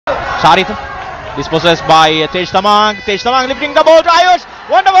Sharith, dispossessed by Tej Tamang. Tej Tamang lifting the ball to Ayush.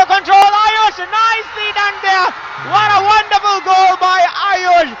 Wonderful control, Ayush. Nicely done there. What a wonderful goal by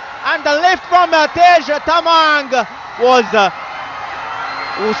Ayush. And the lift from Tej Tamang was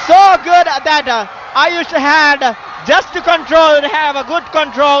so good that Ayush had just to control it, have a good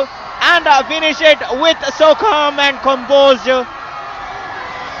control and finish it with so calm and composed.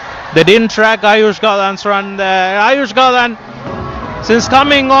 They didn't track Ayush Galan's run there. Ayush Galan, since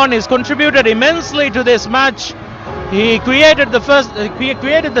coming on, has contributed immensely to this match. He created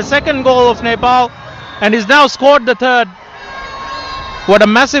the second goal of Nepal and he's now scored the third. What a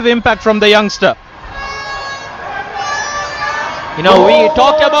massive impact from the youngster. You know, we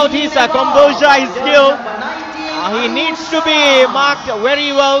talked about his composure, his skill. He needs to be marked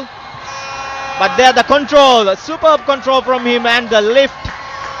very well. But there the control, superb control from him, and the lift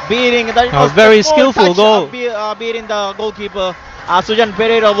beating the very skillful goal. Beating the goalkeeper. Sujan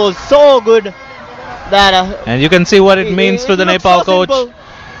Pereira was so good that and you can see what it means to the Nepal coach. Simple.